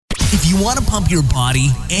If you want to pump your body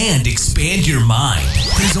and expand your mind,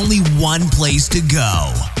 there's only one place to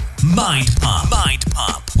go. Mind Pump. Mind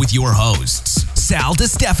Pump with your hosts, Sal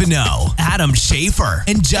DiStefano, Adam Schafer,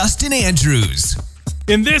 and Justin Andrews.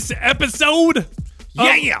 In this episode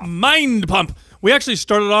of Mind Pump, we actually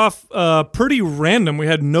started off pretty random. We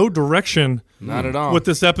had no direction. Not at all. With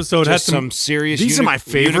this episode, just had some serious. These are my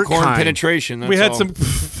favorite unicorn kind. penetration. That's we had all.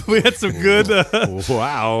 some good.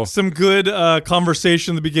 Wow. Some good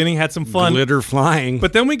conversation in the beginning. Had some fun. Glitter flying.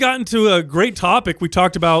 But then we got into a great topic. We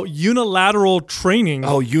talked about unilateral training.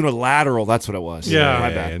 Oh, unilateral. That's what it was. Yeah.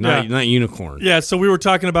 My bad. Not unicorn. Yeah, so we were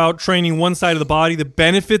talking about training one side of the body, the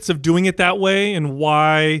benefits of doing it that way, and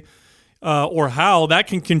why or how that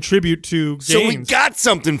can contribute to gains. So we got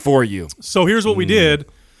something for you. So here's what we did.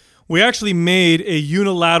 We actually made a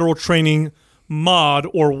unilateral training mod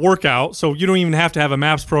or workout. So you don't even have to have a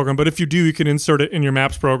MAPS program, but if you do, you can insert it in your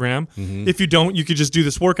MAPS program. If you don't, you could just do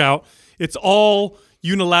this workout. It's all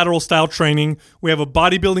unilateral style training. We have a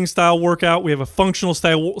bodybuilding style workout, we have a functional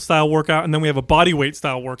style workout, and then we have a body weight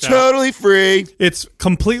style workout. Totally free. It's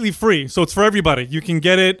completely free, so it's for everybody. You can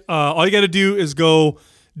get it. All you got to do is go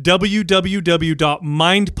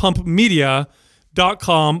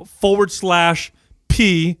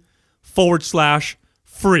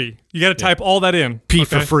www.mindpumpmedia.com/P/free. You got to type all that in. P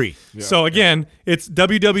for free. So again, it's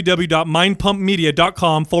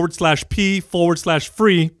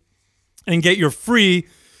www.mindpumpmedia.com/P/free and get your free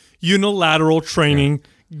unilateral training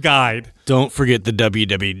guide. Don't forget the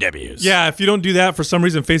wwws. Yeah, if you don't do that, for some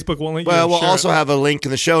reason, Facebook won't let you Well, we'll share also it. have a link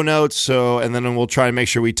in the show notes. And then we'll try and make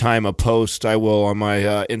sure we time a post. I will on my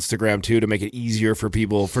Instagram too to make it easier for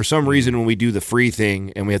people. For some reason, when we do the free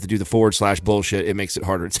thing and we have to do the /bullshit, it makes it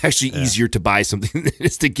harder. It's actually easier to buy something than it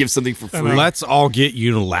is to give something for free. Let's all get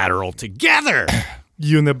unilateral together.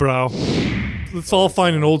 You and the brow. Let's all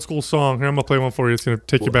find an old school song. Here, I'm going to play one for you. It's going to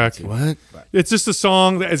take you back. What? It's just a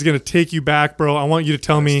song that is going to take you back, bro. I want you to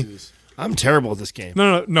tell me. I'm terrible at this game.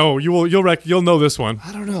 No. You'll know this one.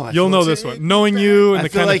 I don't know. You'll know this one. Knowing you and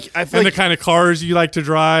the kind of cars you like to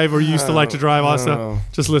drive or you used to like to drive, also.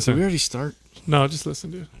 Just listen. We already start. No, just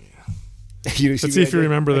listen, dude. Let's see if you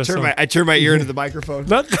remember this song. I turn my ear into the microphone.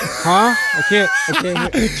 Huh? I can't.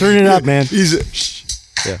 Turn it up, man.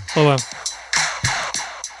 Hold on.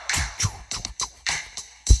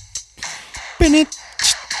 You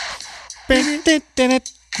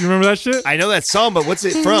remember that shit? I know that song, but what's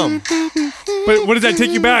it from? But what does that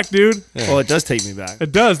take you back, dude? Well, it does take me back.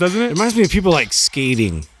 It does, doesn't It it? reminds me of people like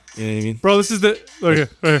skating. You know what I mean? Bro, this is the... Okay,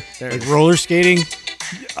 right here. Like roller skating.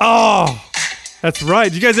 Oh, that's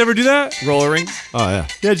right. Did you guys ever do that? Rollering. Oh, yeah.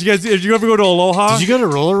 Yeah, did you ever go to Aloha? Did you go to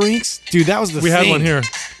roller rinks? Dude, that was the we thing. had one here.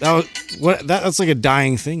 That's like a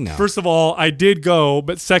dying thing now. First of all, I did go,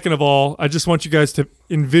 but second of all, I just want you guys to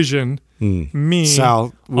envision me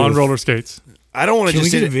Sal on roller skates. I don't want to Can we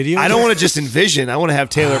just get a video? I don't want to just envision. I want to have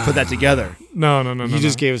Taylor put that together. No. You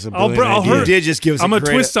just gave us a I'll brilliant idea. You did just give us. I'm a gonna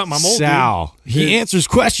great- twist something. I'm old, Sal, he answers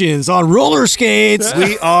questions on roller skates.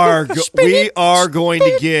 We are going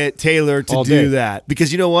to get Taylor to All do day. that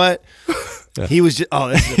because you know what? He was just. Oh,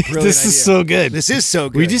 this is a brilliant This is so good. This is so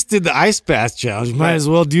good. We just did the ice bath challenge. Might as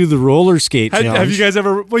well do the roller skate challenge. Have you guys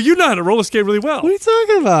ever? Well, you know how to roller skate really well. What are you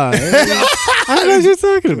talking about? I don't know what you're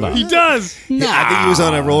talking about. He does. I think he was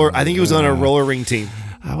on a roller. I think he was on a roller ring team.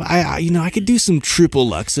 I could do some triple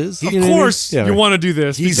luxes. Of course, you want to do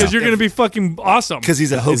this He's because a- you're going to be fucking awesome. Because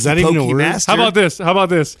he's a hokey Is that even a pokey word? master. How about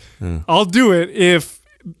this? I'll do it if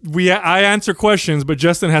I answer questions, but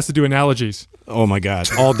Justin has to do analogies. Oh my God!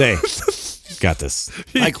 All day. Got this.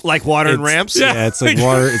 like water and ramps? Yeah, it's like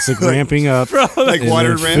water. It's like ramping up. Like and water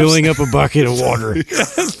then and ramps? filling up a bucket of water.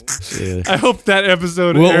 I hope that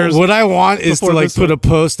episode Well, airs. what I want is to before like this put one. a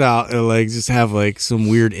post out and like just have like some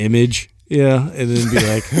weird image. Yeah, and then be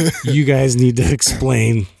like, you guys need to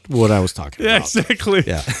explain what I was talking Yeah, about. exactly.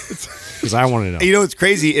 Yeah, because I want to know. You know what's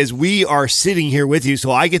crazy is we are sitting here with you, so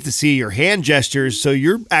I get to see your hand gestures. So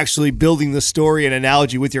you're actually building the story and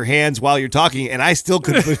analogy with your hands while you're talking, and I still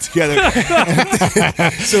couldn't put it together.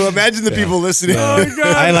 So imagine the people listening.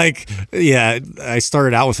 I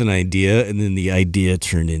started out with an idea, and then the idea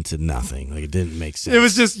turned into nothing. Like it didn't make sense. It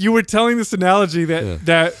was just you were telling this analogy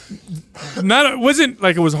that it wasn't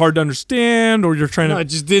like it was hard to understand or you're trying No, to. it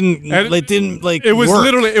just didn't. It didn't like. It was work.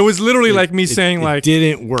 literally like me saying like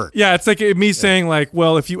didn't work. Yeah, it's like me saying like,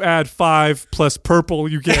 well, if you add 5 plus purple,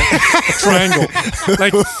 you get a triangle.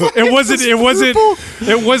 Like it wasn't. Come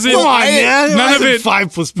on, man. None of it.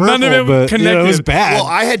 5 plus purple. None of it but, connected. It was bad. Well,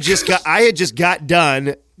 I had just got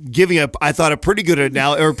done giving I thought a pretty good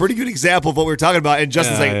a pretty good example of what we were talking about, and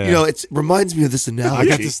Justin's it reminds me of this analogy. I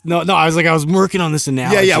got this. No, I was working on this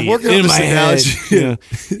analogy. Yeah, working on in this my analogy. head,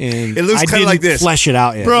 and It looks I kinda like didn't this. Flesh it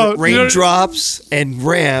out yet, Bro, Raindrops and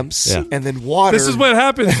ramps, and then water. This is what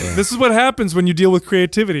happens. This is what happens when you deal with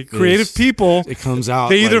creativity. Creative people, It comes out.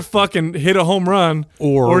 they either like, fucking hit a home run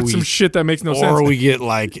or it's some shit that makes no sense. or we get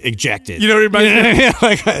like ejected. You know, everybody.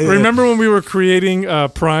 Like, Remember when we were creating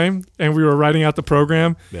Prime and we were writing out the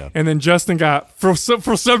program, and then Justin got for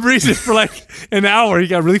some reason for like an hour he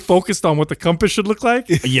got really focused on what the compass should look like.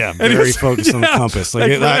 Yeah, And he very was- focused on the yeah, compass.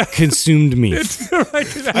 like, That consumed me.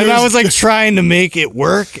 And I was like trying to make it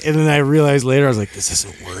work, and then I realized later I was like, "This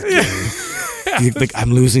isn't working. Like,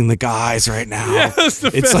 I'm losing the guys right now. Yeah, that's the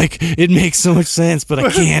it's best. like it makes so much sense, but I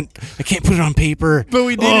can't put it on paper. But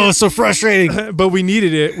we need oh, it. it's so frustrating. But we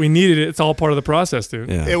needed it. We needed it. It's all part of the process, dude.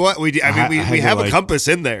 Yeah. What we do. I mean, I had we to, have a like- compass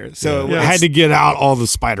in there, so Yeah. I had to get out all the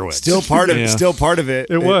spider webs. still part of Yeah. still part of it.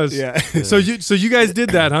 It was. Yeah. So you guys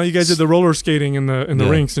did that, huh? You guys did the roller skating in the Yeah.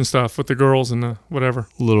 rinks and stuff with the girls and the whatever.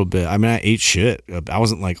 A little bit. I mean, I ate shit. I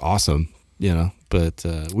wasn't like awesome, but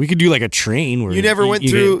we could do like a train where You never went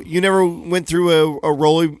through. You never went through a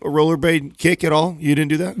rollerblade kick at all. You didn't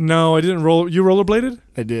do that. No, I didn't roll. You rollerbladed?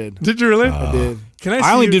 I did. Did you really? I did. Can I? See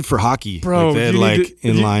I only you? did for hockey, Bro, Like, they had you need like to-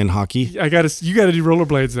 inline hockey. You got to do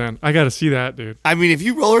rollerblades then. I got to see that, dude. I mean, if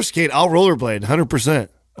you roller skate, I'll rollerblade 100%.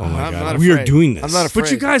 Oh my I'm God. not We are afraid. doing this. I'm not afraid.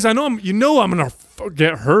 But you guys, I know I'm gonna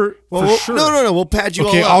get hurt Well, for we'll- sure. No. We'll pad you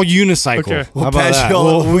Okay, all I'll up. unicycle. Okay. We'll How about patch that? you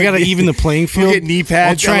all up. We got to even the playing We'll field. get knee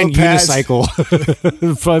pads, I'll try and elbow pads. unicycle.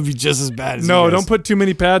 It'll probably be just as bad as No, you guys. don't put too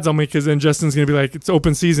many pads on me because then Justin's gonna be like, it's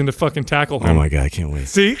open season to fucking tackle him. Oh my God, I can't wait.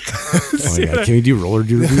 See? Oh See, my God, what can we do roller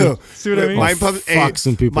derby? No. see what I mean? Mine pump, fuck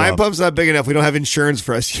some people Mine up. pump's not big enough. We don't have insurance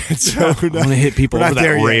for us yet. So I'm gonna hit people we're over not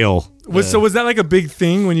there that yet. rail. So was that like a big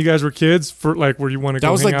thing when you guys were kids for like where you want to go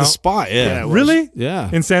That was hang like the out? spot. Yeah, Yeah. it was. Really? Yeah.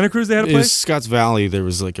 In Santa Cruz they had a In place? Scotts Valley, there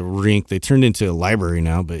was like a rink. They turned into a library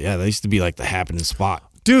now, but yeah, that used to be like the happening spot.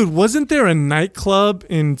 Dude, wasn't there a nightclub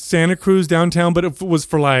in Santa Cruz downtown, but it was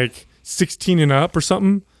for like 16 and up or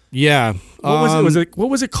something? Yeah. What was it? What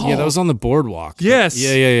was it called? Yeah, that was on the boardwalk. Yes.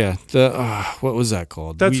 Yeah. What was that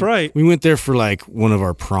called? That's right. We went there for like one of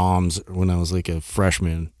our proms when I was like a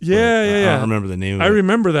freshman. Yeah, but yeah, I yeah. don't remember the name of I it.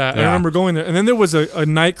 remember that. I Yeah. remember going there. And then there was a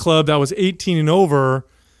nightclub that was 18 and over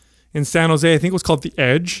in San Jose. I think it was called The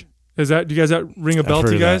Edge. Do you guys that ring a bell I've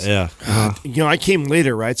to heard you of guys? that, Yeah. Uh-huh. You know, I came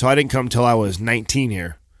later, right? So I didn't come till I was 19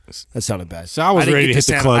 here. That sounded bad. So I was didn't ready get to hit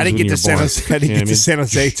the San- clubs I didn't when get you to were San born. Jose. I didn't You know get to what San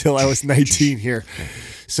Jose till I was 19 here.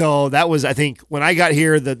 So that was, I think, when I got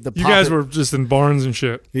here. The You guys were just in barns and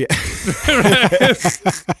shit. yeah,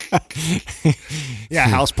 yeah,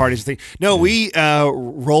 house parties and things. No, we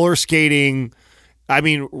roller skating. I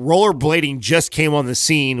mean, rollerblading just came on the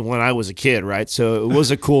scene when I was a kid, right? So it was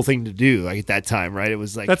a cool thing to do, like at that time, right? It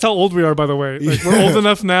was like, That's how old we are, by the way. Like, we're old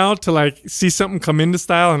enough now to like see something come into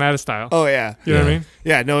style and out of style. oh yeah, You know what I mean?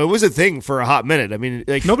 yeah. No, it was a thing for a hot minute. I mean,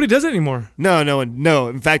 like Nobody does it anymore. No.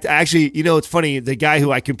 In fact, actually, you know, it's funny. The guy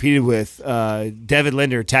who I competed with, David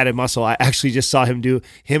Linder, Tatted Muscle, I actually just saw him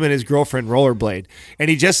and his girlfriend rollerblade, and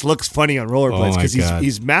he just looks funny on rollerblades Oh my because God.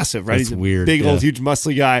 he's massive, right? That's he's a weird, big, yeah. old, huge,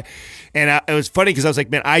 muscly guy. And it was funny because I was like,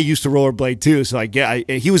 man, I used to rollerblade too. So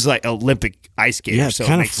he was like Olympic ice skater, Yeah, it's so it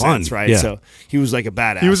kinda makes fun. sense, right? Yeah. So he was like a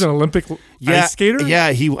badass. He was an Olympic ice skater? Yeah,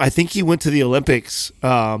 I think he went to the Olympics.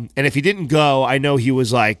 And if he didn't go, I know he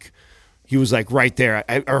was like right there.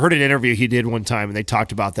 I heard an interview he did one time, and they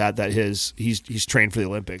talked about that he's trained for the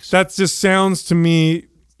Olympics. That just sounds to me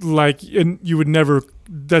like and you would never.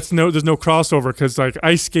 There's no crossover because like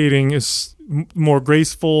ice skating is more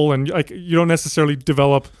graceful and like you don't necessarily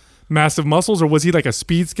develop massive muscles. Or was he like a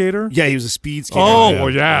speed skater? Yeah, he was a speed skater. Oh, Yeah. well,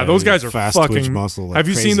 yeah. Yeah, Those he's guys are fast twitch fucking muscle, like have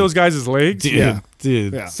you seen crazy. those guys' legs? Dude, Yeah.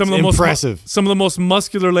 dude. Yeah. Some of the Impressive. some of the most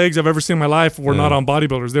muscular legs I've ever seen in my life were not on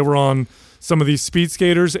bodybuilders. They were on some of these speed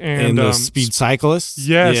skaters And the speed cyclists.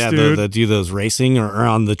 yes, yeah, dude. The do those racing or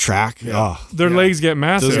on the track. Oh, their legs get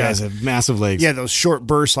massive. those guys have massive legs. Yeah, those short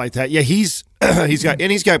bursts like that. Yeah, he's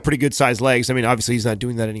got pretty good sized legs. I mean, obviously he's not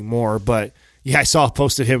doing that anymore, but yeah, I saw a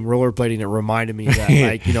post of him rollerblading. It reminded me that,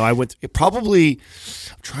 like, you know, I went probably.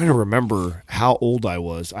 I'm trying to remember how old I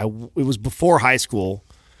was. It was before high school,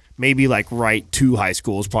 maybe like right to high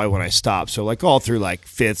school is probably when I stopped. So like all through like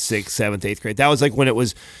 5th, 6th, 7th, 8th grade. That was like when it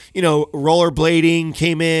was, you know, rollerblading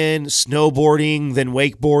came in, snowboarding, then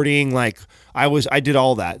wakeboarding, like I did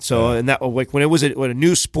all that. So and that like when a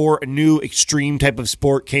new sport, a new extreme type of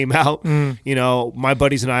sport came out, you know, my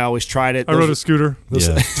buddies and I always tried it. I rode a scooter.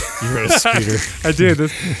 Yeah. You rode a scooter. I did.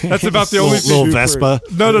 That's about the only little Vespa.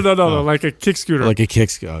 No, like a kick scooter. Like a kick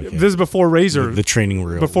scooter. Okay. This is before Razor. The training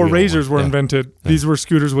wheel. Before Razors were invented. These were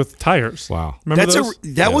scooters with tires. Wow. Remember those?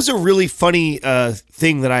 That was a really funny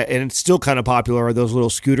thing and it's still kind of popular, are those little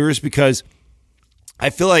scooters, because I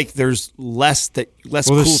feel like there's less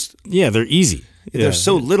cool. Yeah, they're easy. They're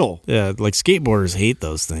so little. Yeah, like skateboarders hate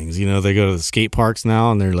those things. You know, they go to the skate parks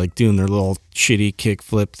now and they're like doing their little shitty kick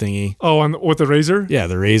flip thingy. Oh, and with the Razor? Yeah,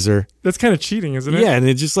 the Razor. That's kind of cheating, isn't it? Yeah, and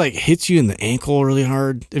it just like hits you in the ankle really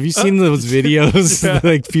hard. Have you seen those videos that,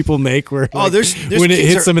 like people make where there's when it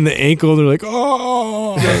hits them in the ankle, they're like,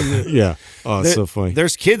 oh, yeah. Oh, it's so funny.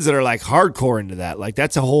 There's kids that are like hardcore into that. Like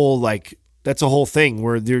that's a whole thing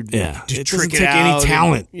where they're just it doesn't tricking take out. any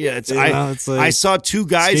talent. It's like I saw two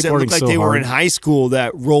guys that looked like they were in high school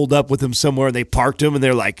that rolled up with them somewhere and they parked them and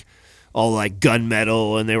they're like all like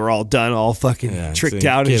gunmetal and they were all done, all fucking tricked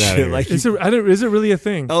out and shit. Like, is it really a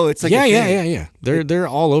thing? Oh, it's like yeah. They're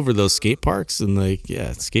all over those skate parks and like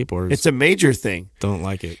skateboarders. It's a major thing. Don't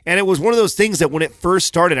like it. And it was one of those things that when it first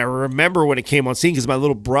started, I remember when it came on scene because my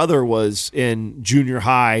little brother was in junior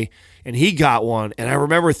high. And he got one, and I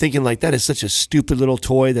remember thinking, like, that is such a stupid little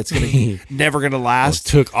toy that's never going to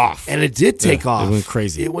last. Well, it took off. And it did take off. It went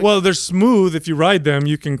crazy. Well, they're smooth. If you ride them,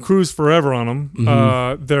 you can cruise forever on them.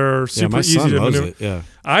 Mm-hmm. They're super easy to maneuver. It. Yeah.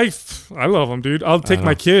 I love them, dude. I'll take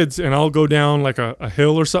my kids, and I'll go down like a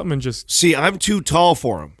hill or something and just... See, I'm too tall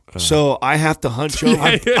for them. So I have to hunch over.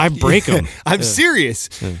 I break them. I'm serious.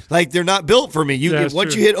 Like they're not built for me.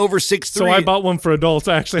 Once you hit over 6'3". So I bought one for adults.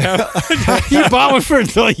 I actually have. You bought one for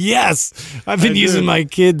adults? Yes, I've been using my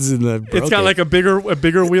kids in the. It's got like a bigger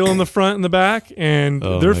wheel in the front and the back, and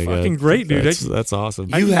they're fucking great, dude. That's awesome.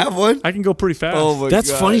 You have one? I can go pretty fast. Oh my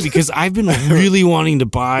That's God. funny because I've been really wanting to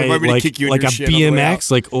buy like a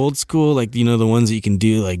BMX, like old school, like the ones that you can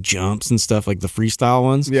do like jumps and stuff, like the freestyle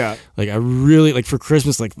ones. Yeah. Like I really like for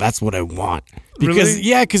Christmas, like that's what I want. Because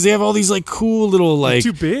really? Because they have all these like cool little like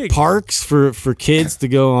too big. parks for kids to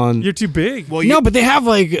go on. You're too big. Well, no, but they have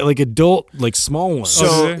like adult like small ones.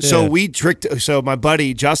 So we tricked. So my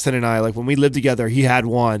buddy Justin and I, like when we lived together, he had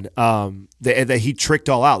one that he tricked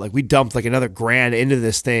all out. Like we dumped like another $1,000 into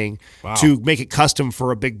this thing to make it custom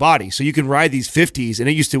for a big body. So you can ride these 50s, and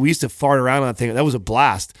we used to fart around on that thing. That was a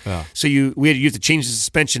blast. Yeah. So you have to change the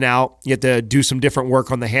suspension out. You have to do some different work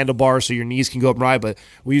on the handlebars so your knees can go up and ride. But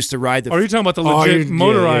we used to ride the. Are you talking about the legit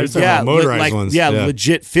motorized? Motorized ones. Yeah,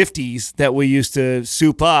 legit 50s that we used to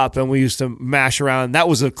soup up and we used to mash around. That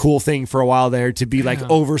was a cool thing for a while there to be like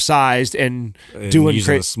oversized and doing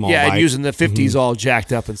using a small bike. and using the 50s all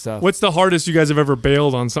jacked up and stuff. What's the hardest you guys have ever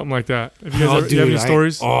bailed on something like that? Have you guys you have any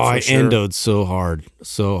stories? I endoed so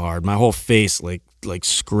hard. My whole face like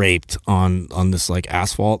scraped on this like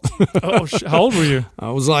asphalt. How old were you?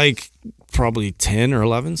 I was like probably 10 or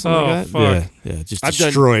 11, something like that. Fuck. Yeah, just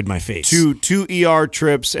destroyed my face. Two ER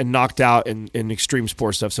trips and knocked out in extreme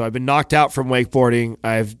sport stuff. So I've been knocked out from wakeboarding.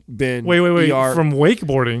 I've been wait ER. From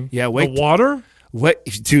wakeboarding. Yeah, the water. What,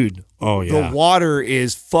 dude? Oh yeah, the water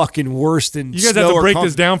is fucking worse than. You guys have to break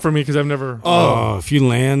this down for me because I've never. Oh, if you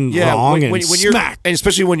land wrong when smack, and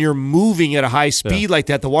especially when you're moving at a high speed like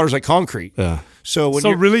that, the water's like concrete. Yeah. So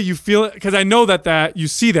really you feel it because I know that you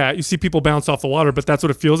see people bounce off the water, but that's what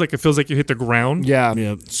it feels like. It feels like you hit the ground. Yeah.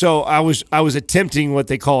 Yeah. So I was attempting what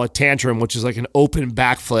they call a tantrum, which is like an open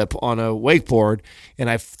backflip on a wakeboard, and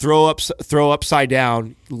I throw upside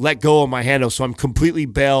down, let go of my handle, so I'm completely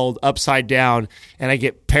bailed upside down, and I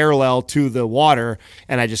get parallel to the water,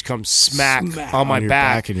 and I just come smack on my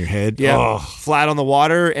back and your head. Yeah, flat on the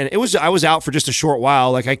water, and I was out for just a short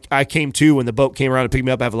while. Like I came to when the boat came around to pick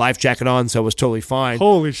me up. I have a life jacket on, so it was totally fine.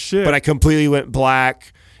 Holy shit! But I completely went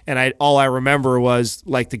black, and all I remember was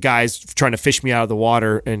like the guys trying to fish me out of the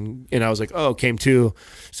water, and I was like, oh, came to.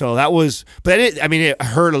 So that was, but it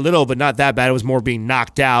hurt a little, but not that bad. It was more being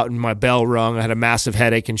knocked out, and my bell rung. I had a massive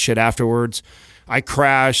headache and shit afterwards. I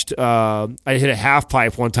crashed. I hit a half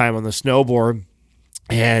pipe one time on the snowboard,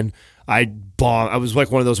 and I bombed. I was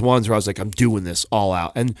like one of those ones where I was like, I'm doing this all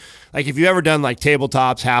out. And like, if you've ever done like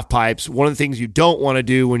tabletops, half pipes, one of the things you don't want to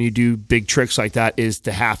do when you do big tricks like that is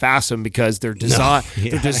to half-ass them because they're designed.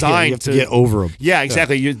 They're designed you have to get over them. Yeah,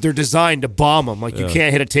 exactly. They're designed to bomb them. Like you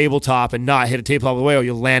can't hit a tabletop and not hit a tabletop all the way, or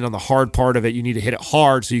you'll land on the hard part of it. You need to hit it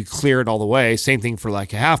hard so you clear it all the way. Same thing for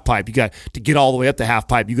like a half pipe. You got to get all the way up the half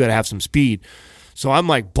pipe. You got to have some speed. So I'm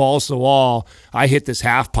like balls to the wall. I hit this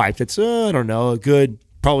half pipe that's, I don't know, a good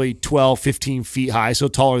probably 12, 15 feet high, so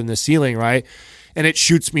taller than the ceiling, right? and it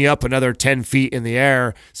shoots me up another 10 feet in the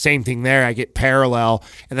air. Same thing there. I get parallel,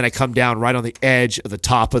 and then I come down right on the edge of the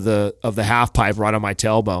top of the half pipe, right on my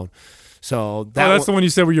tailbone. So that's the one you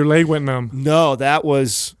said where your leg went numb. No, that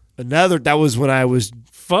was when I was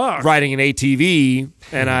riding an ATV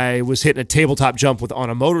and I was hitting a tabletop jump on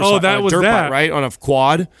a motorcycle. Oh, that was dirt that. bike, right? On a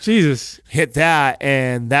quad. Jesus. Hit that,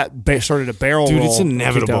 and that started a barrel roll. Dude, it's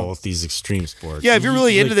inevitable with these extreme sports. Yeah, if you're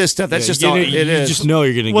really into this stuff, that's just all it is. You just know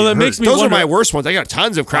you're going to get hurt. Makes me Those wonder, are my worst ones. I got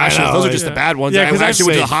tons of crashes. Those are just the bad ones. Yeah, I actually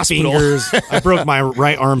went to the hospital. I broke my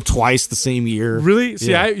right arm twice the same year. Really?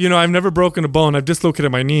 See, I've never broken a bone. I've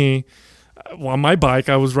dislocated my knee. Well, on my bike,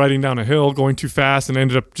 I was riding down a hill going too fast and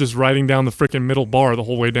ended up just riding down the freaking middle bar the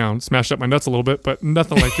whole way down. Smashed up my nuts a little bit, but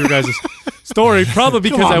nothing like your guys' story. Probably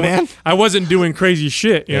because I wasn't doing crazy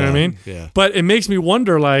shit. You know what I mean? Yeah. But it makes me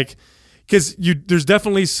wonder, like, because there's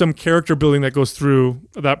definitely some character building that goes through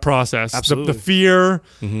that process. Absolutely. The fear,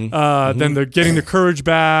 then the getting the courage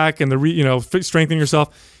back, and the strengthening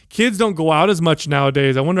yourself. Kids don't go out as much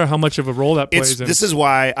nowadays. I wonder how much of a role that plays. This is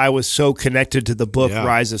why I was so connected to the book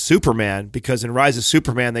Rise of Superman, because in Rise of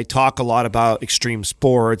Superman they talk a lot about extreme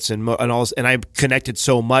sports and all, and I connected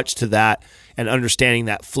so much to that and understanding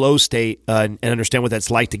that flow state and understand what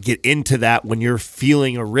that's like to get into that when you're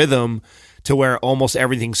feeling a rhythm to where almost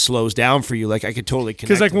everything slows down for you. Like I could totally connect.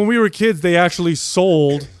 Because like when we were kids, they actually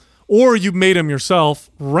sold, or you made them yourself,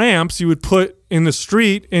 ramps you would put in the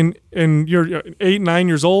street, and you're 8, 9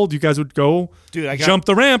 years old, you guys would go jump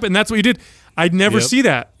the ramp, and that's what you did. I'd never see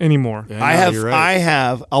that anymore.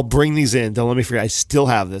 Yeah, I'll bring these in. Don't let me forget. I still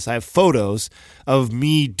have this. I have photos of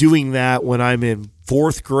me doing that when I'm in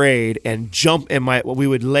 4th grade and we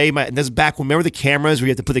would lay and this is back when, remember the cameras where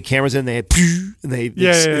you have to put the cameras in, they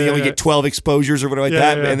only get 12 exposures or whatever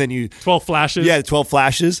that, and then 12 flashes. Yeah, 12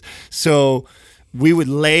 flashes. So we would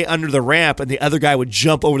lay under the ramp, and the other guy would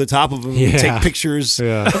jump over the top of him and take pictures of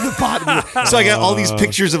the bottom. So I got all these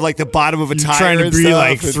pictures of like the bottom of a tire, trying to be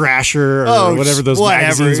like Thrasher or whatever those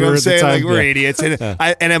magazines were at the time. Like, we're idiots,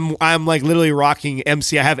 and I'm like literally rocking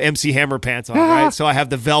MC. I have MC Hammer pants on, right? So I have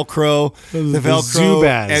the Velcro,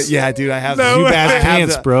 Zubaz. Yeah, dude, I have Zubaz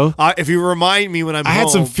pants, bro. If you remind me when I'm I home, had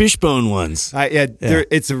some fishbone ones.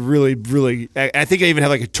 It's a really, really. I think I even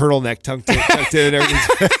have like a turtleneck tucked in and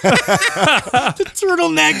everything. The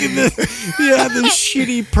turtleneck and the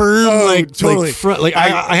shitty perm, like front. Like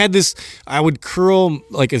I had this. I would curl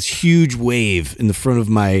like a huge wave in the front of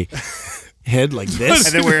my head like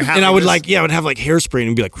this, and I would I would have like hairspray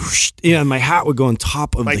and be like, whoosh, and my hat would go on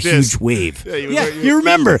top of like the huge wave. You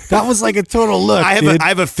remember that was like a total look. I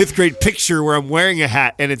have a 5th grade picture where I'm wearing a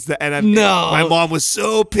hat, and my mom was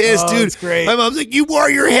so pissed, dude. That's great. My mom's like, you wore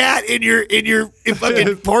your hat in your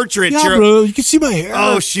fucking portrait. Yeah, bro, you can see my hair.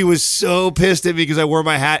 Oh, she was so pissed at me because I wore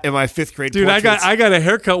my hat in my 5th grade. Dude, portraits. I got a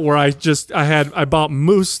haircut where I bought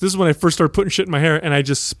mousse. This is when I first started putting shit in my hair, and I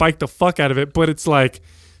just spiked the fuck out of it. But it's like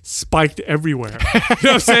spiked everywhere. You know what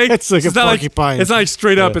I'm saying? It's like a porcupine. It's not like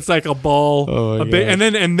straight up. It's like a ball. And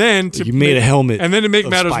then you made a helmet. And then to make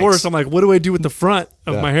matters worse, I'm like, what do I do with the front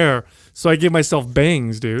of my hair? So I give myself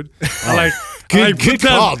bangs, dude. Good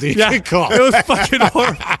call, dude. Yeah, good call. It was fucking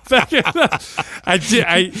horrible.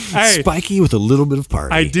 Spiky with a little bit of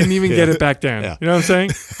party. I didn't even get it back then. Yeah. You know what I'm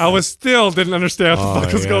saying? I didn't understand what the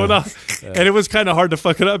fuck was going on. And it was kind of hard to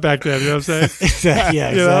fuck it up back then. You know what I'm saying? Yeah,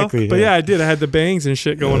 exactly. But I did. I had the bangs and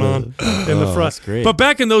shit going on in the front. That's great. But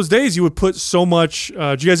back in those days, you would put so much.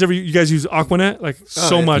 Do you guys use Aquanet? Like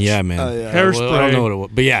so much. Yeah, man. Hairspray. Well, I don't know what it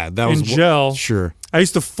was, but yeah, that was gel. Sure. I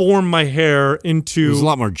used to form my hair into It was a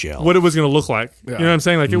lot more gel. what it was going to look like. You know what I'm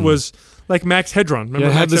saying? Like it was like Max Hedron. Remember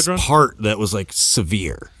it had Max this Hedron? part that was like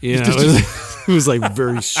severe. You know, it was like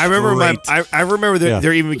very straight. I remember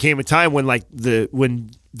there even became a time when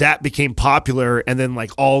when that became popular, and then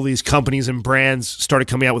like all these companies and brands started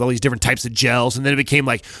coming out with all these different types of gels, and then it became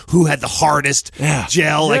like who had the hardest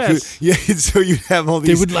gel. So you'd have all these.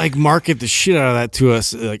 They would like market the shit out of that to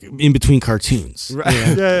us, like in between cartoons. Right.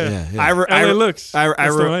 Yeah.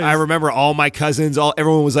 I remember all my cousins.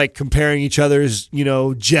 Everyone was like comparing each other's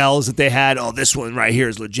gels that they had. Oh, this one right here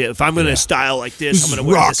is legit. If I'm going to style like this, I'm going to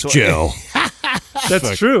wear rock this one. gel.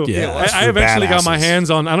 That's true. Yeah, I eventually got my hands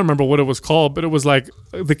on. I don't remember what it was called, but it was like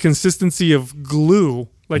the consistency of glue.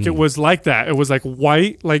 Like it was like that. It was like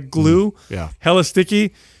white, like glue. Yeah, hella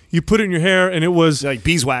sticky. You put it in your hair, and it was like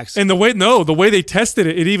beeswax. And the way they tested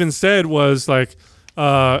it, it even said was like.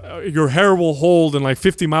 Your hair will hold in like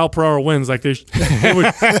 50-mile-per-hour winds, like and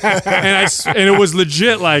it was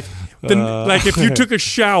legit. Like if you took a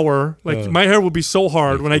shower, like my hair would be so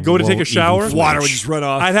hard when I go to take a shower, water would just run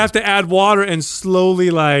off. I'd have to add water and slowly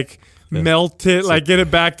melt it, like get it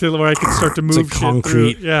back to where I could start to move like shit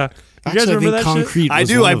concrete. through. Yeah. You guys remember that concrete. I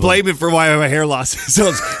do. I blame it for why my hair loss. So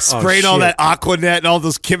it's spraying all that Aquanet and all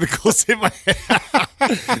those chemicals in my hair.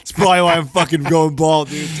 It's probably why I'm fucking going bald,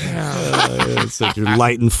 dude. It's like you're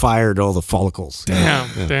lighting fire to all the follicles. Damn.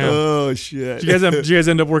 Oh shit. Did you guys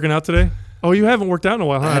end up working out today? Oh, you haven't worked out in a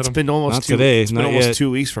while, huh? It's been almost Not 2 today. It's been Not almost yet. 2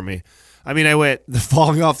 weeks for me. I mean, I went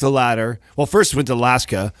falling off the ladder. Well, first went to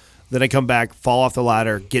Alaska, then I come back, fall off the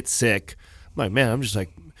ladder, get sick. I'm like, man, I'm just like,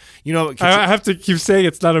 I have to keep saying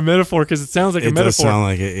it's not a metaphor because it sounds like a metaphor. It does sound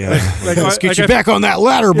like it, yeah. Let's get you back on that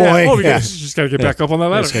ladder, boy. You just got to get back up on that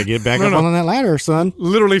ladder. Just got to get back up on that ladder, son.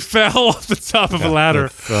 Literally fell off the top of a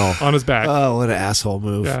ladder on his back. Oh, what an asshole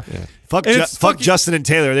move. Yeah. Fuck Justin and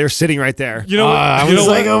Taylor. They were sitting right there. You know what? I was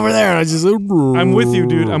like over there. And I just. I'm with you,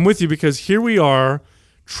 dude. I'm with you because here we are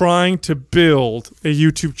trying to build a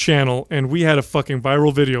YouTube channel, and we had a fucking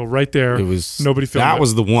viral video right there. It was nobody filmed that it.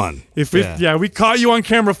 was the one. We caught you on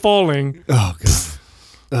camera falling. Oh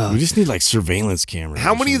god. We just need like surveillance cameras.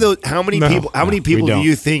 How many people do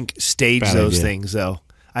you think stage those things though?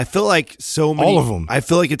 I feel like so many. All of them. I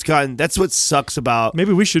feel like it's gotten. That's what sucks about.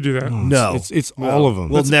 Maybe we should do that. No, it's all of them.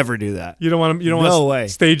 We'll never do that. You don't want to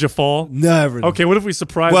stage a fall. Never. Okay, what if we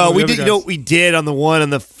surprise? Well, we did. You know what we did on the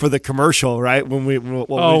one for the commercial, right?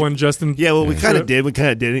 When Justin. Yeah, well, we kind of did. We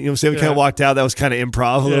kind of did it. You know what I'm saying? We kind of walked out. That was kind of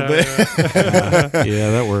improv a little bit.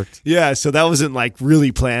 Yeah, that worked. Yeah, so that wasn't like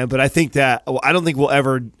really planned, but I don't think we'll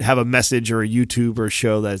ever have a message or a YouTube or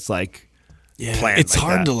show that's like. Yeah, it's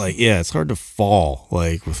hard to it's hard to fall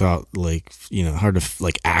without hard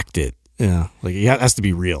to act it. Yeah, it has to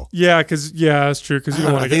be real. Yeah, because that's true. Because you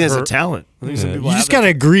don't want to. I think that's a talent. I think some people you just got to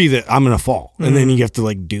agree that I'm gonna fall, and then you have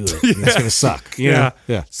to do it. And it's gonna suck. Yeah.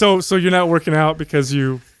 So you're not working out because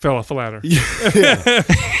you fell off a ladder.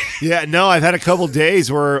 Yeah. No, I've had a couple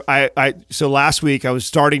days where so last week I was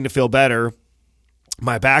starting to feel better.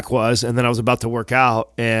 My back was, and then I was about to work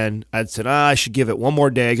out, and I said, I should give it one more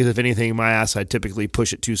day because if anything in my ass, I typically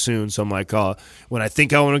push it too soon. So I'm like, when I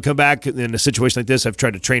think I want to come back in a situation like this, I've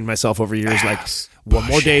tried to train myself over years. One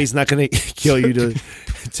more day is not going to kill you to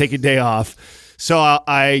take a day off. So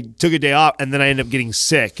I took a day off, and then I ended up getting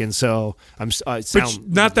sick, and so But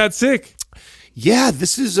not that sick. Yeah,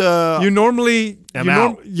 this is you normally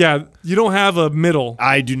out. You don't have a middle.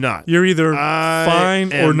 I do not. You're either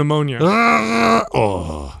fine or pneumonia.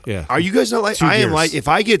 Are you guys not like? I am like. If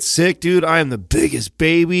I get sick, dude, I am the biggest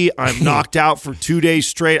baby. I'm knocked out for 2 days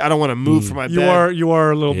straight. I don't want to move from my bed. You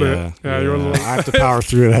are a little bit. Yeah, you're a little. I have to power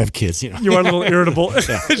through it. I have kids. You are a little irritable.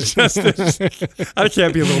 Justin, I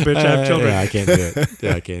can't be a little bitch. I have children. Yeah, I can't do it.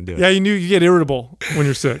 Yeah, I can't do it. Yeah, you get irritable when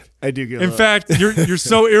you're sick. I do get. In fact, you're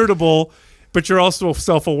so irritable. But you're also a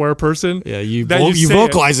self-aware person. Yeah, you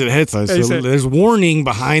vocalize it ahead of time. So there's warning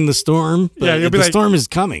behind the storm. Yeah, you'll be the storm is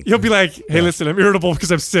coming. You'll be like, hey, listen, I'm irritable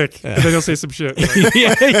because I'm sick. Yeah. And then you'll say some shit. Right?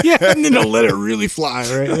 yeah, and then they'll let it really fly,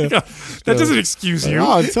 right? Yeah. That doesn't excuse you.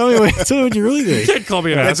 Oh, tell me what you really think. You can't call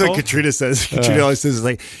me an asshole. That's what Katrina says. Katrina always says,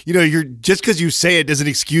 you're just because you say it doesn't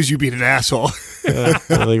excuse you being an asshole.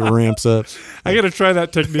 It ramps up. I got to try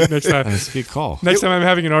that technique next time. That's a good call. Next time I'm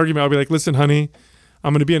having an argument, I'll be like, listen, honey,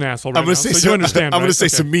 I'm going to be an asshole right now. So you understand, I'm going to say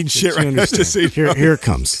some mean shit right now. Here it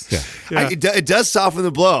comes. Yeah. It does soften the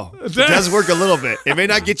blow. It does work a little bit. It may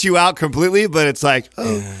not get you out completely, but it's like,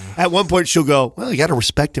 at one point she'll go, well, you got to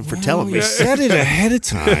respect him for telling me. You said it ahead of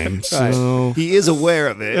time. So he is aware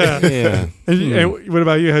of it. Yeah. And what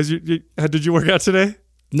about you? Did you work out today?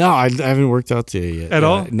 No, I haven't worked out today yet. At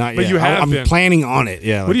all? Not but yet. You have I'm planning on it.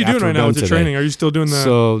 Yeah. What are you doing right now with the training? Are you still doing the?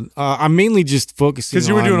 So I'm mainly just focusing on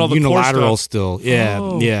you were doing all the unilateral stuff. still.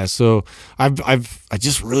 Yeah, yeah. So I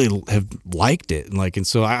just really have liked it, and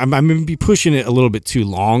so I'm going to be pushing it a little bit too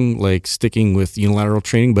long, sticking with unilateral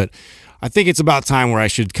training. But I think it's about time where I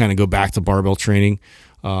should kind of go back to barbell training.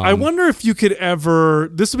 I wonder if you could ever.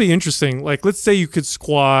 This would be interesting. Let's say you could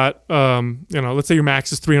squat. Let's say your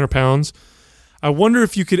max is 300 pounds. I wonder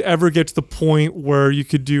if you could ever get to the point where you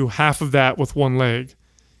could do half of that with one leg.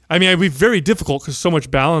 I mean, it'd be very difficult because so much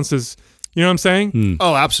balance is. You know what I'm saying?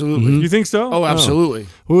 Oh, absolutely. You think so? Oh, absolutely.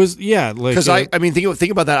 Because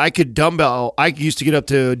think about that. I could dumbbell. I used to get up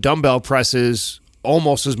to dumbbell presses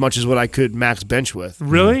almost as much as what I could max bench with.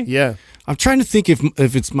 Really? Yeah. I'm trying to think if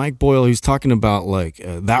it's Mike Boyle who's talking about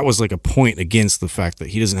that was a point against the fact that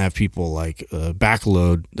he doesn't have people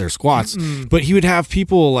backload their squats, but he would have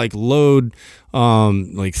people load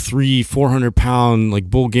 300-400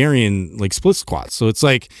 pound Bulgarian split squats. So it's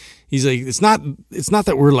he's like, it's not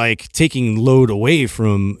that we're like taking load away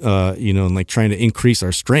from, and like trying to increase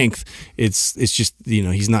our strength. It's just,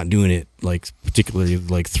 he's not doing it like particularly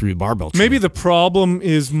like through barbell training. Maybe the problem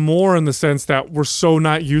is more in the sense that we're so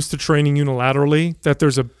not used to training unilaterally that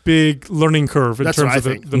there's a big learning curve in terms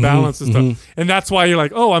of the balance and stuff. And that's why you're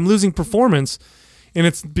like, oh, I'm losing performance. And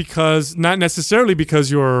it's because not necessarily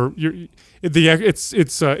because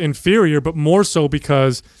it's inferior, but more so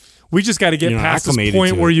because we just got to get past this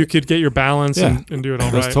point where you could get your balance and do it all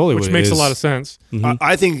right, totally which makes a lot of sense.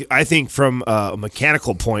 I think from a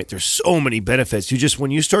mechanical point, there's so many benefits.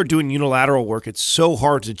 When you start doing unilateral work, it's so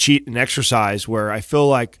hard to cheat an exercise where I feel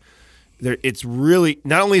like it's really,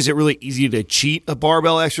 not only is it really easy to cheat a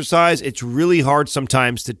barbell exercise, it's really hard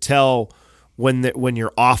sometimes to tell when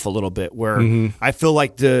you're off a little bit, where I feel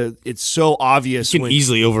like it's so obvious. You can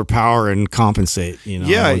easily overpower and compensate, on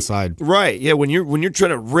one side. Right. Yeah. When you're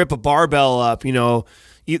trying to rip a barbell up, the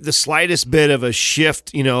slightest bit of a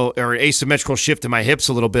shift, or asymmetrical shift in my hips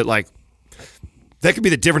a little bit, like that could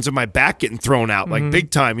be the difference of my back getting thrown out, like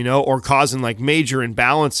big time, or causing like major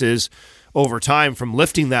imbalances over time from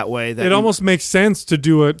lifting that way. It almost makes sense to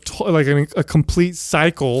do a complete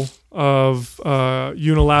cycle of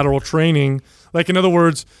unilateral training. Like, in other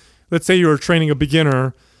words, let's say you're training a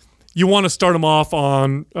beginner, you want to start them off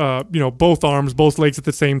on both arms, both legs at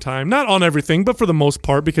the same time. Not on everything, but for the most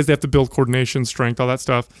part, because they have to build coordination, strength, all that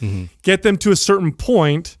stuff. Get them to a certain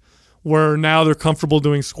point where now they're comfortable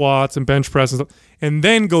doing squats and bench press and stuff, and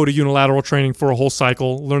then go to unilateral training for a whole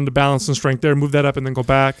cycle, learn the balance and strength there, move that up, and then go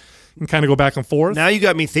back and kind of go back and forth. Now you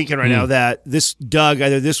got me thinking right now that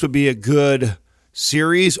either this would be a good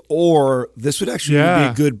series, or this would actually be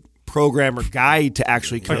a good program or guide to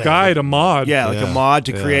actually create. A mod. A mod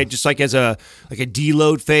to create, just like as a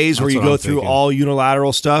deload phase where you go through all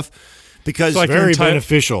unilateral stuff. Because it's very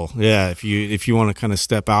beneficial. Yeah, if you want to kind of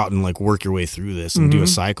step out and like work your way through this and do a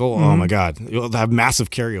cycle, oh my God, you'll have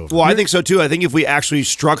massive carryover. Well, I think so too. I think if we actually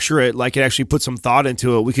structure it, like it actually put some thought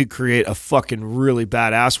into it, we could create a fucking really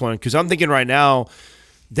badass one. Because I'm thinking right now,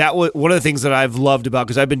 one of the things that I've loved about,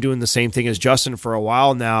 because I've been doing the same thing as Justin for a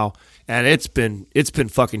while now, and it's been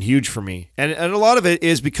fucking huge for me. And a lot of it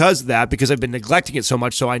is because I've been neglecting it so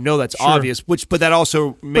much, so I know that's obvious, but that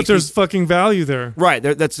also makes there's fucking value there. Right.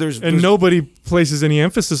 There's nobody places any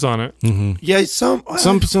emphasis on it. Yeah, some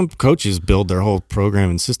coaches build their whole program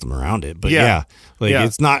and system around it, but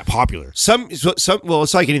it's not popular. Some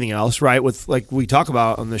it's like anything else, right? With like we talk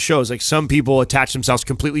about on the shows, like some people attach themselves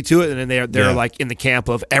completely to it, and then they're like in the camp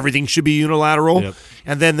of everything should be unilateral,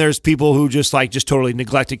 and then there's people who just totally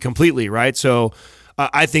neglect it completely, right? So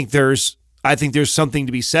I think there's something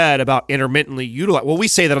to be said about intermittently utilize. Well, we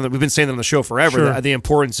say that we've been saying that on the show forever, the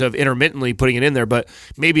importance of intermittently putting it in there, but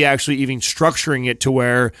maybe actually even structuring it to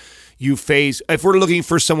where you phase. If we're looking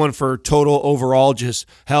for someone for total overall, just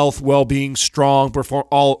health, well-being, strong, perform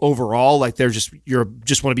all overall, like you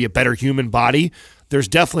just want to be a better human body. There's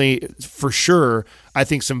definitely, for sure, I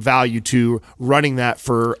think some value to running that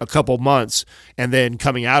for a couple months and then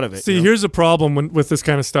coming out of it. See, here's the problem with this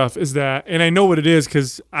kind of stuff is that, and I know what it is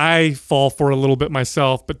because I fall for it a little bit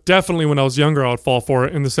myself, but definitely when I was younger, I would fall for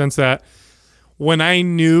it in the sense that when I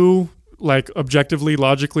knew, like objectively,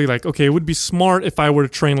 logically, like, okay, it would be smart if I were to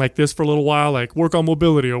train like this for a little while, like work on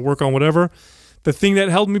mobility or work on whatever. The thing that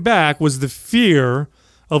held me back was the fear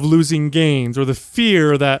of losing gains, or the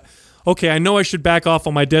fear that, okay, I know I should back off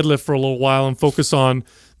on my deadlift for a little while and focus on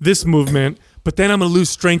this movement, but then I'm going to lose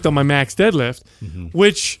strength on my max deadlift,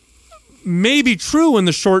 which may be true in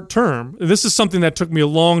the short term. This is something that took me a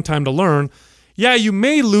long time to learn. Yeah, you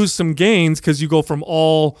may lose some gains because you go from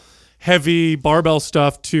all heavy barbell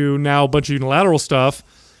stuff to now a bunch of unilateral stuff.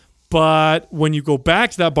 But when you go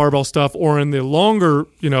back to that barbell stuff, or in the longer,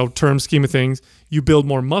 term scheme of things, you build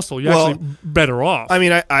more muscle. You're actually better off. I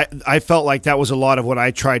mean, I felt like that was a lot of what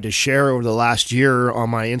I tried to share over the last year on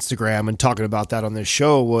my Instagram, and talking about that on this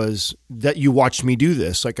show, was that you watched me do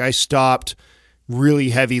this. Like, I stopped really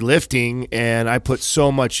heavy lifting and I put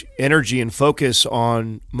so much energy and focus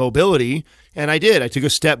on mobility, and I did. I took a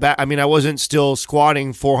step back. I mean, I wasn't still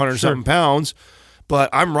squatting 400 something pounds, but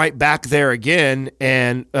I'm right back there again,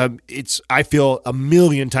 and I feel a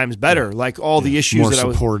million times better. Like all the issues more that I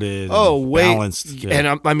was supported, balanced,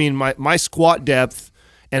 and I mean my squat depth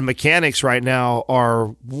and mechanics right now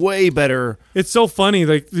are way better. It's so funny,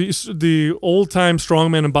 like the old time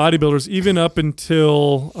strongman and bodybuilders, even up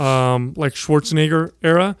until like Schwarzenegger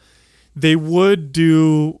era, they would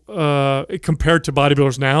do compared to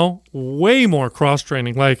bodybuilders now, way more cross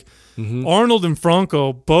training. Like Arnold and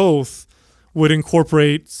Franco both would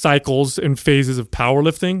incorporate cycles and phases of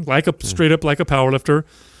powerlifting, like straight up like a powerlifter.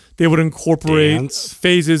 They would incorporate Dance.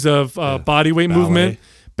 phases of body weight movement,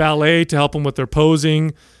 ballet to help them with their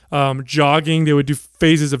posing, jogging. They would do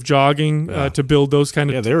phases of jogging to build those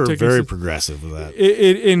kind of they were techniques. very progressive with that.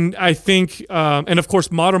 And I think, and of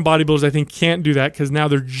course, modern bodybuilders, I think, can't do that because now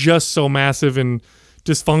they're just so massive and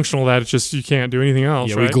dysfunctional that it's just you can't do anything else.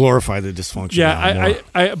 Yeah, right? we glorify the dysfunction.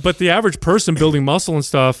 Yeah, but the average person building muscle and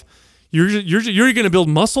stuff, you're going to build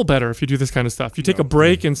muscle better if you do this kind of stuff. You take a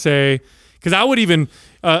break and say, because I would even,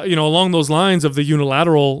 along those lines of the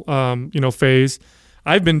unilateral, phase.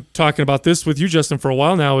 I've been talking about this with you, Justin, for a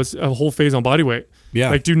while now. Is a whole phase on body weight. Yeah,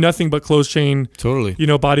 like do nothing but closed chain. Totally.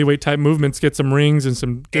 Body weight type movements. Get some rings and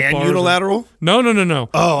some dip And bars unilateral? No.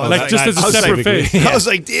 Oh, like just as a separate phase. I was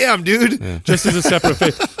like, damn, dude. Yeah. Just as a separate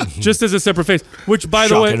phase. Just as a separate phase. Which, by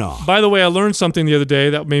the way, I learned something the other day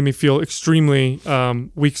that made me feel extremely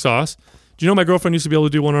weak sauce. Do you know my girlfriend used to be able to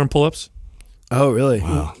do 1-arm pull-ups? Oh, really?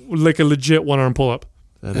 Wow. Like a legit 1-arm pull-up.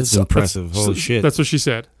 That's impressive. Holy shit. That's what she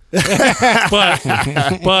said. but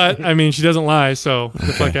I mean, she doesn't lie, so get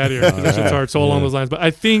the fuck out of here. That shit's hard. So along those lines. But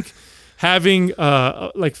I think having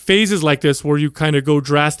like phases like this where you kind of go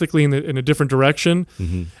drastically in a different direction.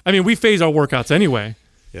 Mm-hmm. I mean, we phase our workouts anyway.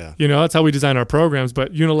 Yeah. That's how we design our programs.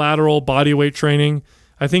 But unilateral body weight training,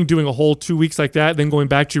 I think doing a whole 2 weeks like that, then going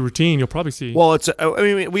back to your routine, you'll probably see. Well,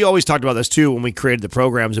 we always talked about this too when we created the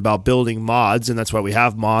programs about building mods, and that's why we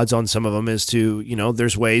have mods on some of them is to,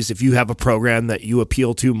 there's ways if you have a program that you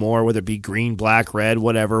appeal to more, whether it be green, black, red,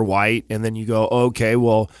 whatever, white, and then you go, okay,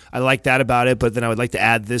 well, I like that about it, but then I would like to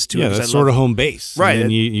add this to it. Yeah, that's sort of home base. Right. And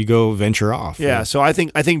then you go venture off. Yeah, right? So I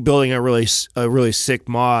think building a really sick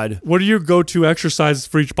mod. What are your go-to exercises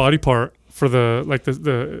for each body part? For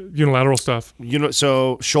the unilateral stuff,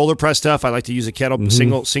 so shoulder press stuff. I like to use a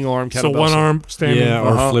single arm kettlebell. So one arm standing,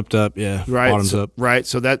 or flipped up, right, bottoms up, right.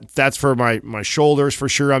 So that's for my shoulders for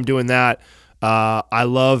sure. I'm doing that. I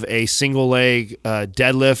love a single leg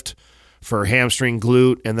deadlift for hamstring,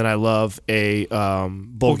 glute, and then I love a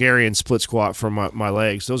Bulgarian split squat for my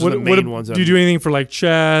legs. Those are the main ones. Do you do anything for like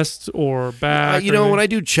chest or back? When I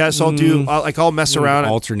do chest, I'll mess around,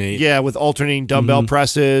 alternate. Yeah, with alternating dumbbell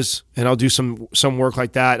presses, and I'll do some work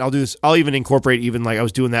like that. I'll even incorporate like I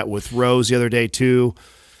was doing that with rows the other day too.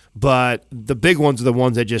 But the big ones are the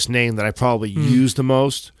ones I just named that I probably use the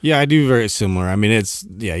most. Yeah, I do very similar. I mean,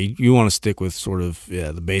 you want to stick with sort of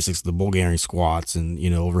the basics, the Bulgarian squats and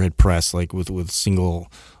overhead press like with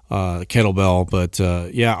single kettlebell. But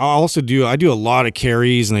I do a lot of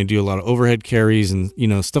carries and I do a lot of overhead carries and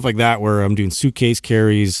stuff like that where I'm doing suitcase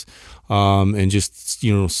carries and just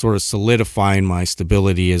sort of solidifying my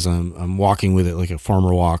stability as I'm walking with it like a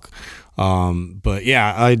farmer walk.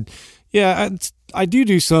 I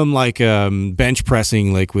do some like bench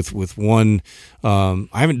pressing, like with one. I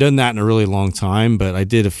haven't done that in a really long time, but I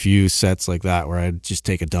did a few sets like that where I'd just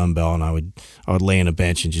take a dumbbell and I would lay in a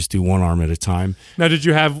bench and just do one arm at a time. Now, did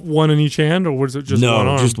you have one in each hand, or was it just one arm?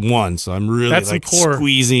 No, just one. So I'm really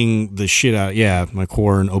squeezing the shit out. Yeah, my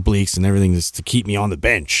core and obliques and everything just to keep me on the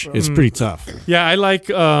bench. It's pretty tough. Yeah, I like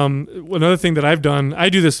another thing that I've done. I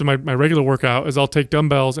do this in my regular workout is I'll take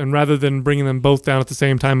dumbbells and rather than bringing them both down at the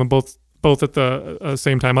same time and both at the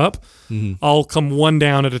same time up, I'll come one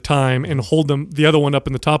down at a time and hold the other one up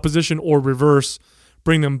in the top position or reverse,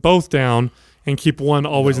 bring them both down and keep one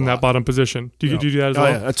always in that bottom position. Do you do that as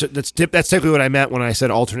well? Yeah, that's typically what I meant when I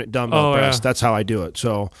said alternate dumbbell press. Yeah. That's how I do it.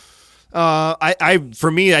 So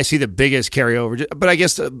for me, I see the biggest carryover, but I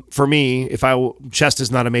guess for me, chest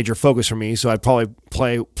is not a major focus for me, so I'd probably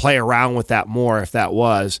play around with that more if that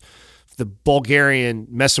was. The Bulgarian,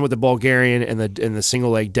 messing with the Bulgarian and the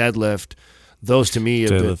single leg deadlift, those to me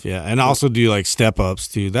deadlift, and I also do like step ups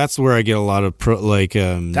too. That's where I get a lot of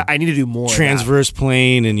I need to do more transverse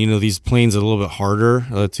plane, and these planes are a little bit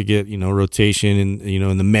harder to get rotation and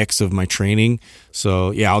in the mix of my training.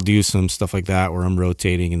 So I'll do some stuff like that where I'm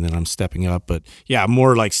rotating and then I'm stepping up. But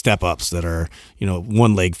more like step ups that are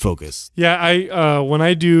one leg focus. Yeah, I when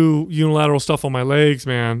I do unilateral stuff on my legs,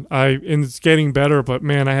 man, and it's getting better. But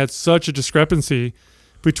man, I had such a discrepancy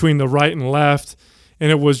between the right and left,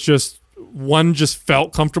 and it was just. One just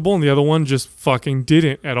felt comfortable and the other one just fucking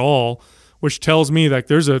didn't at all, which tells me that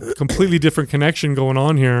there's a completely different connection going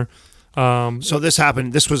on here. So this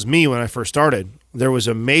happened. This was me when I first started. There was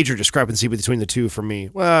a major discrepancy between the two for me.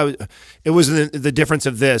 Well, it was the difference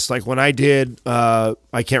of this. Like when I did, I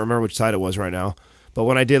can't remember which side it was right now, but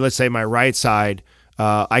when I did, let's say my right side,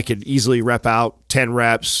 I could easily rep out 10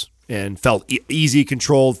 reps and felt easy,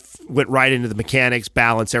 controlled, went right into the mechanics,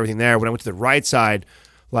 balance, everything there. When I went to the right side,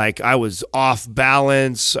 Like I was off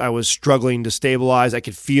balance. I was struggling to stabilize. I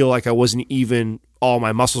could feel like I wasn't even, all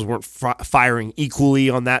my muscles weren't firing equally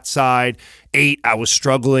on that side. 8, I was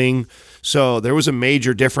struggling. So there was a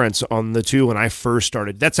major difference on the two when I first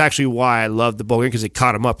started. That's actually why I loved the Bulgarian, because it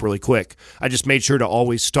caught them up really quick. I just made sure to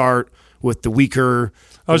always start with the weaker.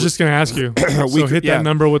 I was just going to ask you. So hit that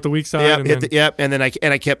number with the weak side. And then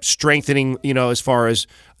I kept strengthening, as far as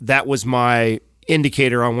that was my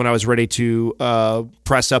indicator on when I was ready to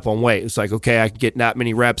press up on weight. It's like, okay, I can get that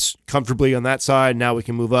many reps comfortably on that side. Now we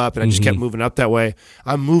can move up. And I just kept moving up that way.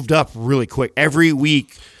 I moved up really quick. Every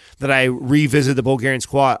week that I revisited the Bulgarian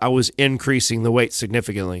squat, I was increasing the weight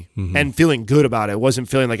significantly and feeling good about it. I wasn't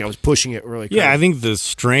feeling like I was pushing it really quick. Yeah, I think the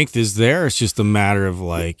strength is there. It's just a matter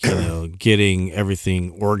of getting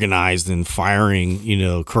everything organized and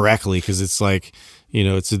firing, correctly, because it's like,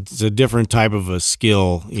 it's a different type of a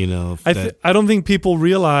skill, I don't think people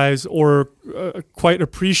realize or quite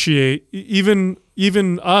appreciate,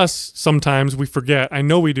 even us, sometimes we forget. I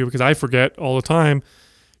know we do, because I forget all the time,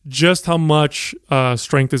 just how much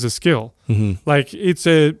strength is a skill. Like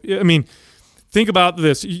think about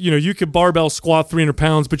this. You could barbell squat 300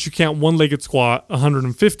 pounds, but you can't one-legged squat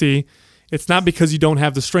 150. It's not because you don't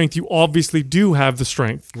have the strength. You obviously do have the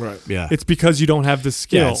strength. Right. Yeah. It's because you don't have the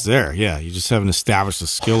skill. Yeah, it's there. Yeah. You just haven't established the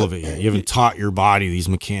skill of it yet. You haven't taught your body these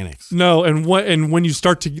mechanics. No, and when you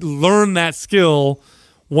start to learn that skill,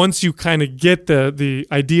 once you kind of get the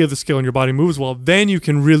idea of the skill and your body moves well, then you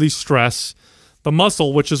can really stress the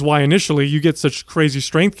muscle, which is why initially you get such crazy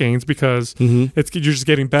strength gains, because you're just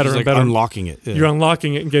getting better and better. Unlocking it. Yeah. You're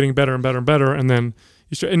unlocking it and getting better and better and better, and then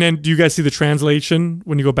do you guys see the translation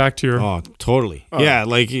when you go back to your? Oh, totally. Oh. Yeah,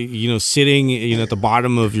 like sitting at the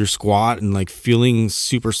bottom of your squat and like feeling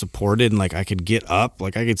super supported, and like I could get up,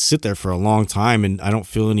 like I could sit there for a long time and I don't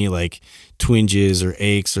feel any like twinges or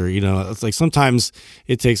aches or it's like sometimes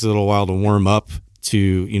it takes a little while to warm up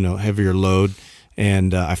to heavier load.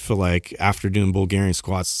 And I feel like after doing Bulgarian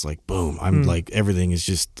squats, it's like, boom, I'm like, everything is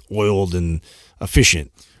just oiled and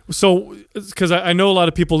efficient. So, because I know a lot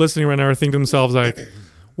of people listening right now are thinking to themselves like,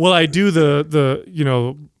 well, I do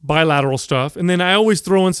the bilateral stuff, and then I always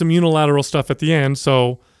throw in some unilateral stuff at the end.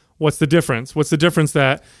 So what's the difference? What's the difference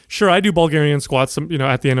that, sure, I do Bulgarian squats, at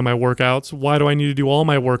the end of my workouts. Why do I need to do all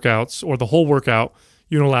my workouts or the whole workout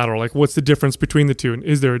unilateral? Like, what's the difference between the two? And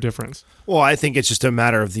is there a difference? Well, I think it's just a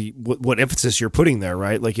matter of what emphasis you're putting there,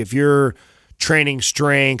 right? Like if you're training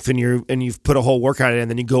strength and you've put a whole workout in,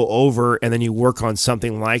 and then you go over and then you work on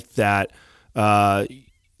something like that,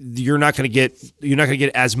 you're not going to get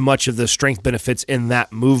as much of the strength benefits in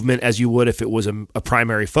that movement as you would if it was a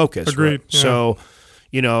primary focus. Agreed. Right? Yeah. So,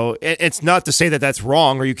 it's not to say that that's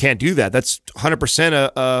wrong or you can't do that. That's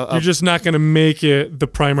 100%. You're just not going to make it the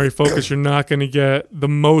primary focus. You're not going to get the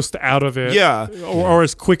most out of it. Yeah. Or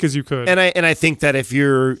as quick as you could. And I think that if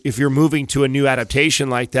you're moving to a new adaptation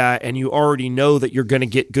like that, and you already know that you're going to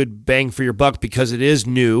get good bang for your buck because it is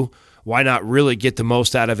new, why not really get the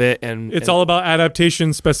most out of it? And it's all about adaptation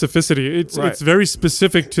specificity. It's very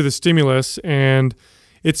specific to the stimulus, and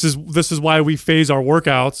this is why we phase our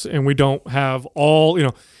workouts, and we don't have all,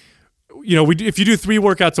 if you do 3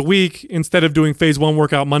 workouts a week, instead of doing phase 1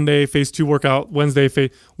 workout Monday, phase 2 workout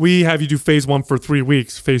Wednesday, we have you do phase 1 for 3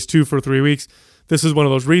 weeks, phase 2 for 3 weeks. This is one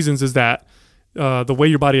of those reasons, is that the way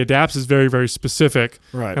your body adapts is very, very specific.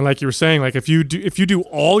 Right. And like you were saying, like if you do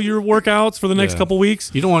all your workouts for the next couple weeks,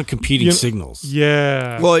 you don't want competing signals.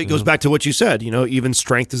 Yeah. Well, it goes back to what you said. Even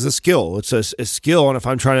strength is a skill. It's a skill, and if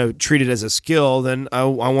I'm trying to treat it as a skill, then I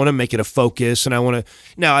want to make it a focus, and I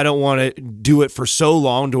don't want to do it for so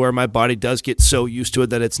long to where my body does get so used to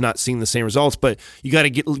it that it's not seeing the same results. But you got to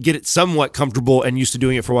get it somewhat comfortable and used to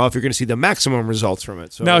doing it for a while if you're going to see the maximum results from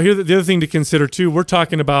it. So now, here the other thing to consider too. We're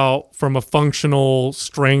talking about from a functional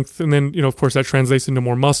strength, and then of course that translates into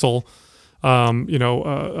more muscle, weight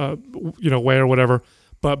or whatever.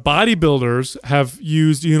 But bodybuilders have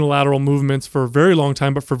used unilateral movements for a very long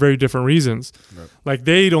time, but for very different reasons. Right. Like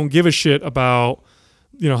they don't give a shit about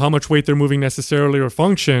how much weight they're moving necessarily or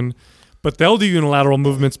function, but they'll do unilateral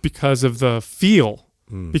movements because of the feel.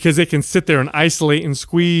 Because they can sit there and isolate and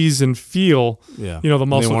squeeze and feel, the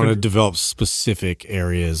muscle. They want to develop specific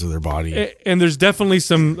areas of their body. And there's definitely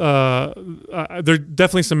some merit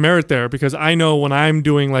there, because I know when I'm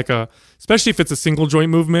doing especially if it's a single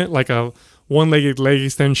joint movement, like a one-legged leg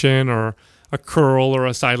extension or a curl or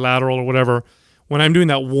a side lateral or whatever, when I'm doing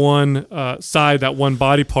that one side, that one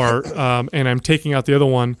body part, and I'm taking out the other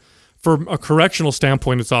one, for a correctional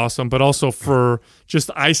standpoint, it's awesome, but also for just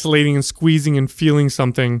isolating and squeezing and feeling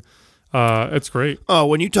something, It's great. Oh,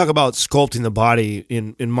 when you talk about sculpting the body,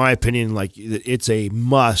 in my opinion, like it's a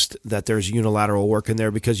must that there's unilateral work in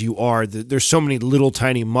there, because there's so many little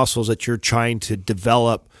tiny muscles that you're trying to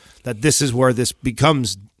develop, that this is where this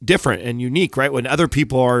becomes different and unique, right? When other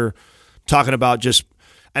people are talking about just,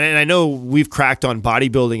 and I know we've cracked on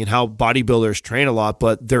bodybuilding and how bodybuilders train a lot,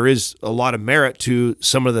 but there is a lot of merit to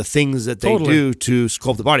some of the things that they do to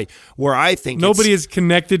sculpt the body, where I think nobody is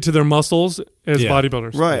connected to their muscles as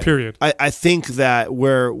bodybuilders, right? Period. I think that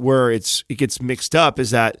where it gets mixed up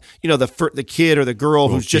is that, you know, the kid or the girl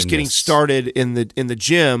who's just getting started in the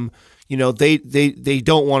gym, you know, they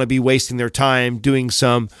don't want to be wasting their time doing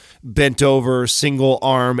some bent over single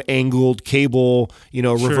arm angled cable, you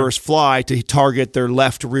know, reverse fly to target their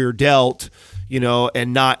left rear delt, you know,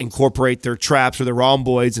 and not incorporate their traps or their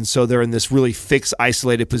rhomboids. And so they're in this really fixed,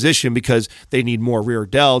 isolated position because they need more rear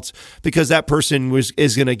delts, because that person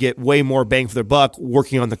is going to get way more bang for their buck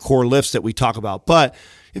working on the core lifts that we talk about. But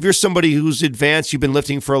if you're somebody who's advanced, you've been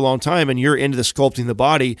lifting for a long time, and you're into the sculpting the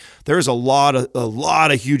body, there's a lot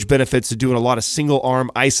of huge benefits to doing a lot of single arm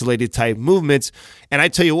isolated type movements. And I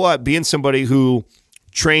tell you what, being somebody who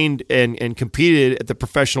trained and competed at the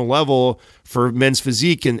professional level for men's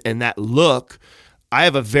physique and that look, I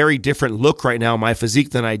have a very different look right now in my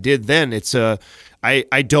physique than I did then. It's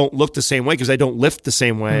I don't look the same way because I don't lift the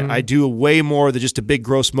same way. I do way more than just a big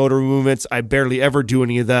gross motor movements. I barely ever do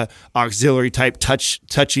any of the auxiliary type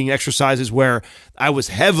touching exercises where I was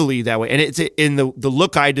heavily that way. And it's in the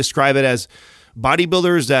look, I describe it as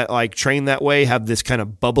bodybuilders that like train that way have this kind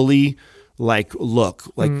of bubbly like look,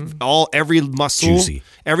 like every muscle, juicy.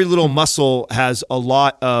 Every little muscle has a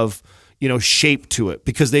lot of, you know, shape to it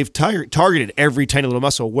because they've targeted every tiny little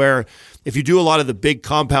muscle, where if you do a lot of the big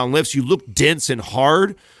compound lifts, you look dense and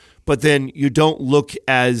hard, but then you don't look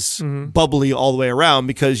as bubbly all the way around,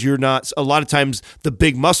 because you're not, a lot of times the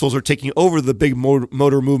big muscles are taking over the big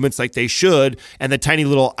motor movements like they should, and the tiny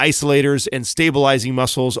little isolators and stabilizing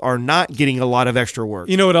muscles are not getting a lot of extra work.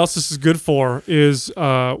 You know what else this is good for is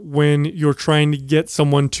when you're trying to get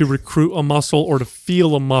someone to recruit a muscle or to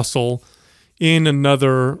feel a muscle in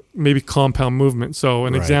another maybe compound movement. So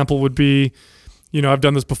an example would be, you know, I've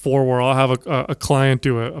done this before where I'll have a client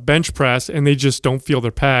do a bench press and they just don't feel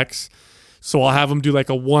their pecs. So I'll have them do like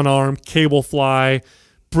a one-arm cable fly,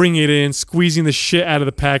 bring it in, squeezing the shit out of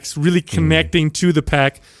the pecs, really connecting to the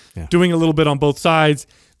pec, doing a little bit on both sides,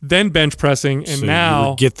 then bench pressing, and so now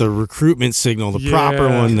you get the recruitment signal, the proper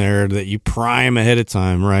one there that you prime ahead of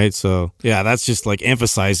time, right? So yeah, that's just like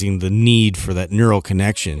emphasizing the need for that neural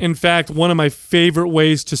connection. In fact, one of my favorite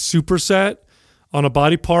ways to superset on a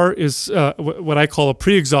body part is what I call a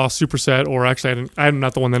pre-exhaust superset, or actually I'm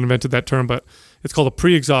not the one that invented that term, but it's called a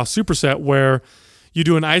pre-exhaust superset, where you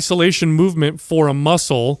do an isolation movement for a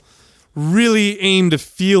muscle, really aim to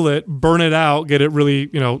feel it, burn it out, get it really,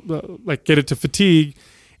 you know, like get it to fatigue,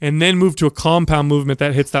 and then move to a compound movement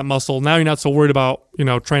that hits that muscle. Now you're not so worried about, you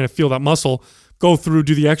know, trying to feel that muscle. Go through,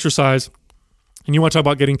 do the exercise, and you want to talk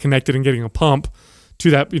about getting connected and getting a pump to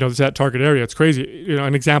that, you know, to that target area. It's crazy. You know,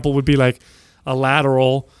 an example would be like a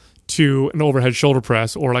lateral to an overhead shoulder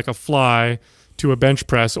press, or like a fly to a bench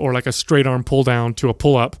press, or like a straight arm pull down to a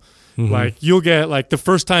pull up. Like you'll get, like, the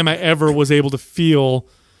first time I ever was able to feel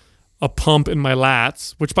a pump in my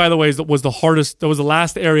lats, which by the way was the hardest. That was the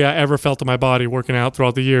last area I ever felt in my body working out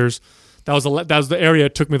throughout the years. That was the area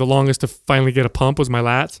it took me the longest to finally get a pump, was my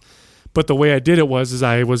lats. But the way I did it was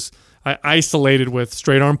I isolated with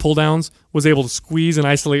straight arm pull downs, was able to squeeze and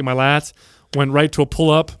isolate my lats, went right to a pull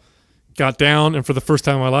up, got down, and for the first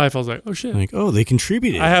time in my life, I was like, oh shit. Like, oh, they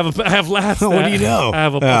contributed. I have lats. What do you know? I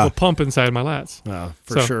have a pump inside my lats.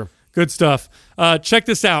 For sure. Good stuff. Check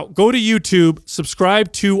this out. Go to YouTube,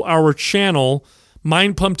 subscribe to our channel,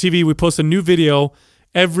 Mind Pump TV. We post a new video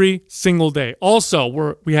every single day.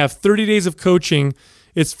 Also, we have 30 days of coaching.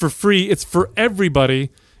 It's for free. It's for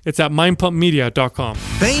everybody. It's at mindpumpmedia.com.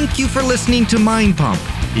 Thank you for listening to Mind Pump.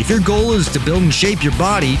 If your goal is to build and shape your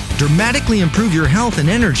body, dramatically improve your health and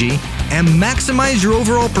energy, and maximize your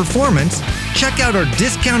overall performance, check out our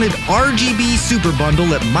discounted RGB Super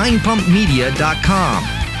Bundle at mindpumpmedia.com.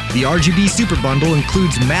 The RGB Super Bundle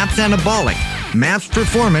includes MAPS Anabolic, MAPS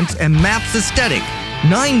Performance, and MAPS Aesthetic.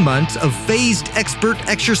 9 months of phased expert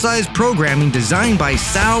exercise programming designed by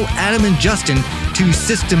Sal, Adam, and Justin to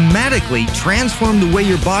systematically transform the way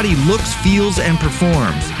your body looks, feels, and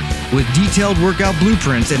performs. With detailed workout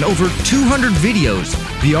blueprints and over 200 videos,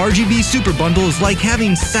 the RGB Super Bundle is like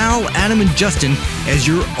having Sal, Adam, and Justin as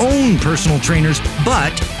your own personal trainers,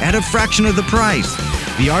 but at a fraction of the price.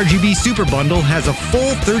 The RGB Super Bundle has a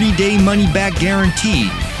full 30-day money-back guarantee,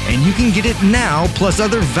 and you can get it now plus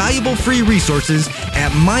other valuable free resources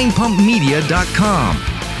at mindpumpmedia.com.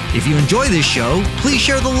 If you enjoy this show, please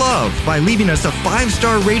share the love by leaving us a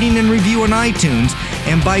 5-star rating and review on iTunes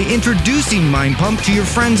and by introducing Mind Pump to your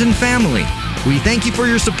friends and family. We thank you for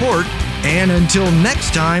your support, and until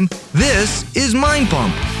next time, this is Mind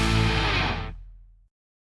Pump.